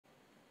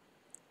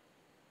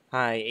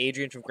Hi,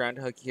 Adrian from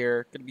Groundhogg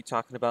here. Going to be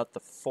talking about the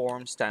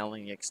form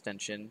styling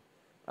extension,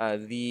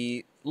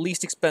 the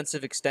least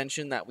expensive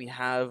extension that we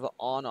have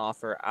on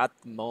offer at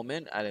the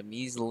moment at a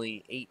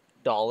measly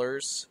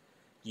 $8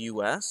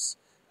 US,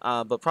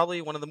 but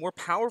probably one of the more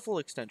powerful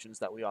extensions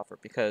that we offer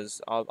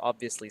because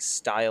obviously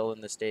style in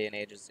this day and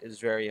age is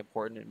very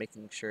important in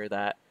making sure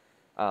that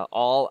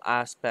all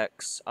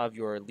aspects of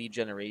your lead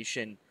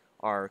generation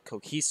are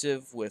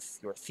cohesive with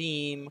your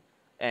theme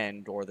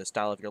and or the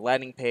style of your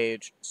landing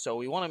page. So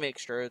we want to make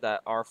sure that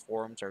our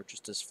forms are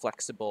just as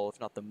flexible, if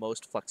not the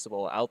most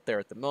flexible out there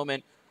at the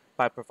moment,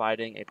 by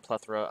providing a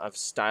plethora of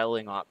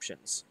styling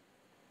options.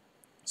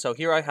 So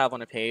here I have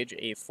on a page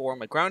a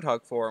form, a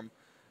Groundhogg form,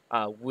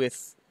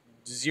 with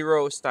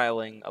zero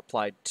styling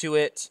applied to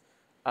it.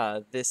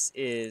 This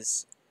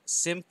is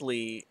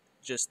simply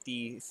just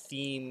the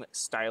theme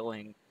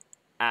styling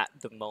at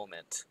the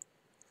moment.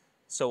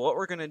 So what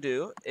we're going to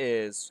do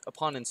is,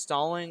 upon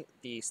installing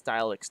the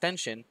style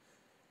extension,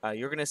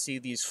 you're going to see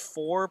these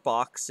four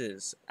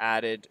boxes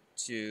added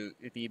to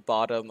the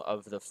bottom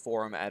of the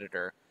form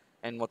editor.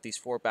 And what these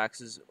four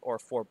boxes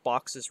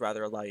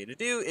rather allow you to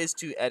do is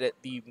to edit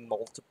the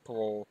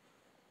multiple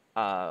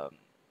um,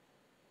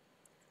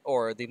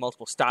 the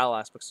multiple style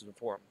aspects of the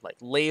form, like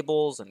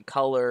labels and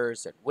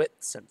colors and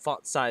widths and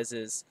font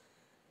sizes,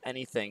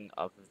 anything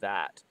of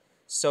that.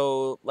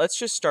 So let's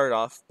just start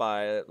off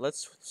by,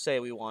 let's say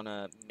we want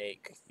to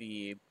make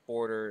the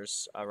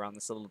borders around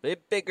this a little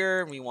bit bigger,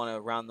 and we want to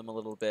round them a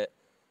little bit.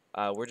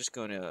 We're just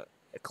going to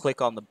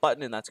click on the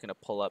button, and that's going to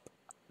pull up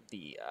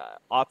the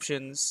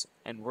options,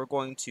 and we're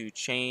going to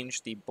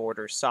change the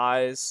border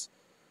size.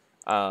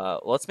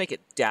 Let's make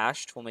it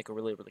dashed. We'll make a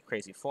really, really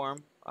crazy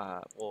form.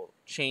 We'll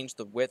change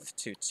the width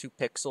to 2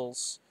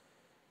 pixels.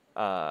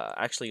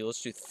 Actually,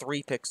 let's do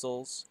 3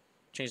 pixels.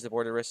 Change the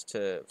border width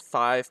to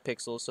 5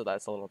 pixels so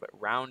that's a little bit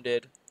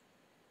rounded.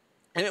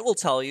 And it will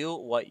tell you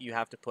what you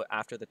have to put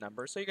after the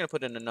number. So you're going to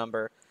put in a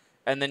number,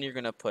 and then you're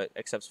going to put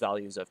accepts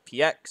values of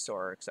px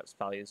or accepts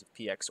values of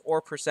px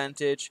or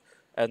percentage,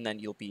 and then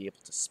you'll be able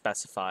to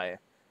specify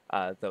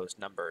those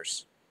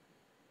numbers.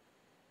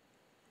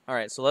 All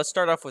right, so let's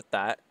start off with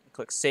that.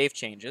 Click Save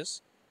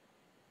Changes,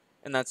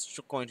 and that's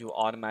going to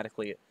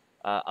automatically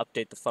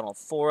update the funnel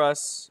for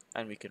us,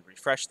 and we can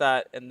refresh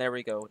that, and there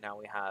we go. Now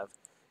we have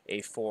a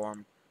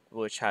form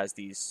which has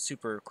these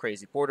super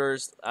crazy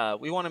borders.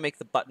 We want to make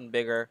the button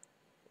bigger.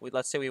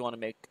 Let's say we want to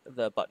make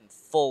the button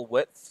full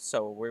width,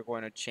 so we're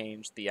going to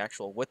change the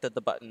actual width of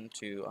the button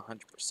to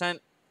 100%.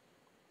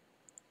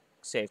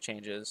 Save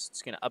changes.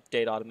 It's going to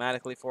update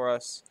automatically for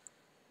us.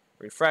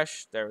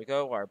 Refresh. There we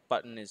go. Our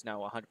button is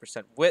now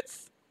 100%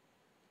 width.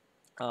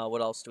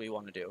 What else do we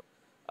want to do?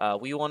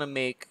 We want to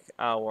make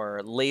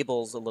our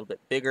labels a little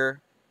bit bigger.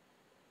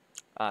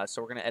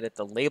 So we're going to edit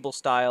the label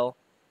style.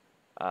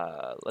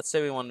 Let's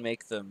say we want to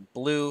make them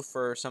blue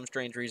for some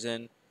strange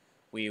reason.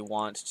 We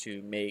want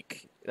to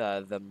make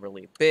them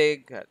really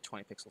big, at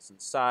 20 pixels in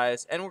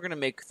size, and we're going to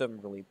make them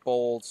really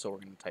bold, so we're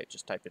going to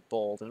just type it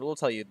bold, and it will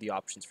tell you the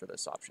options for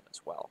this option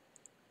as well.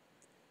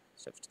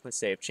 So let's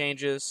save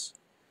changes,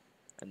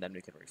 and then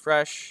we can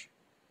refresh.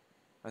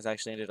 I was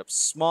actually ended up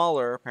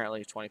smaller.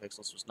 Apparently 20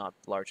 pixels was not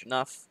large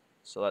enough,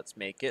 so let's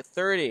make it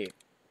 30.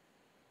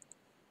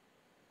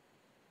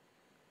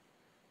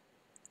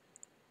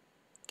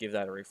 Give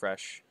that a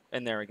refresh.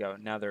 And there we go.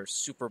 Now they're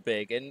super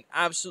big, and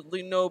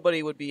absolutely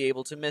nobody would be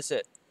able to miss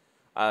it.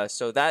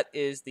 So that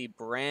is the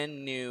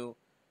brand new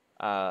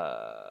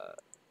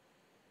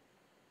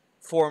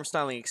form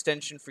styling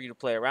extension for you to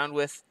play around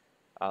with.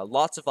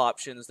 Lots of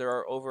options. There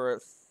are over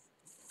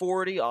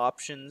 40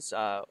 options,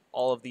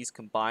 all of these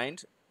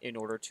combined, in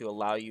order to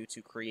allow you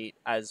to create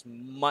as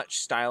much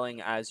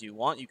styling as you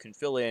want. You can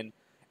fill in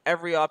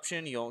every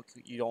option. You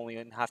only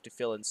have to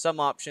fill in some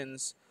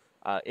options.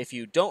 If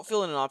you don't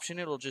fill in an option,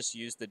 it'll just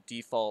use the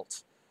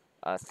default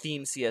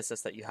theme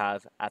CSS that you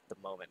have at the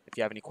moment. If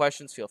you have any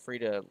questions, feel free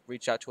to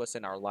reach out to us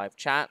in our live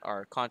chat,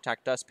 our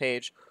Contact Us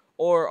page,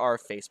 or our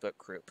Facebook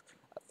group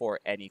for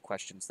any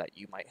questions that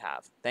you might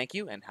have. Thank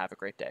you, and have a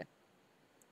great day.